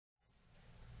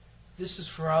This is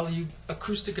for all you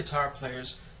acoustic guitar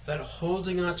players that are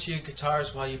holding onto your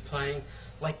guitars while you're playing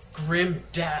like grim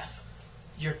death.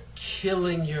 You're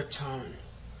killing your tone.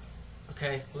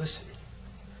 Okay, listen.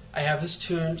 I have this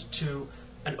tuned to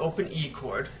an open E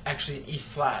chord, actually an E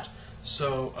flat.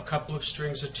 So a couple of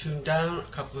strings are tuned down, a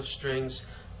couple of strings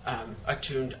are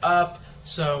tuned up.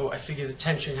 So I figure the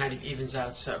tension kind of evens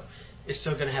out. So it's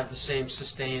still going to have the same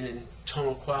sustain and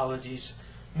tonal qualities,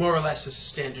 more or less as a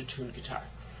standard tuned guitar.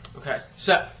 Okay,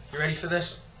 so you ready for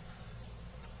this?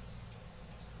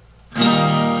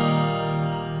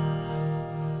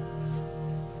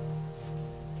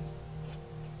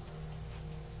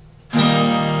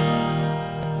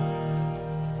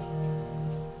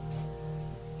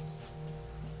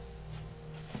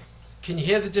 Can you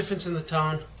hear the difference in the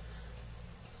tone?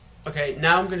 Okay,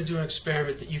 now I'm going to do an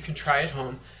experiment that you can try at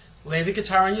home. Lay the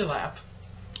guitar on your lap,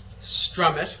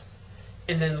 strum it,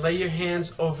 and then lay your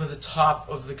hands over the top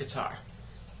of the guitar.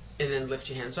 And then lift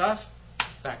your hands off,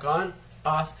 back on,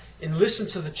 off, and listen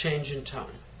to the change in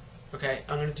tone. Okay,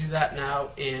 I'm going to do that now,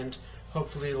 and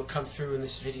hopefully it'll come through in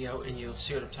this video and you'll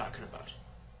see what I'm talking about.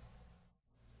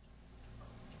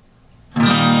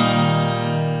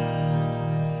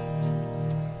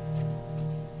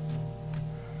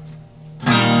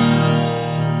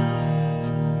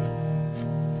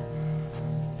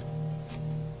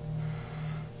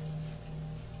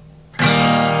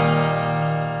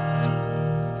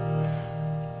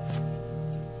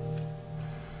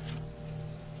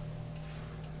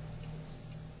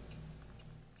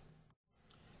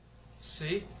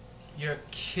 See? You're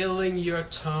killing your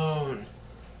tone.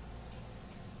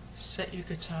 Set your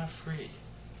guitar free,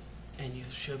 and you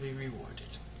shall be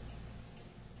rewarded.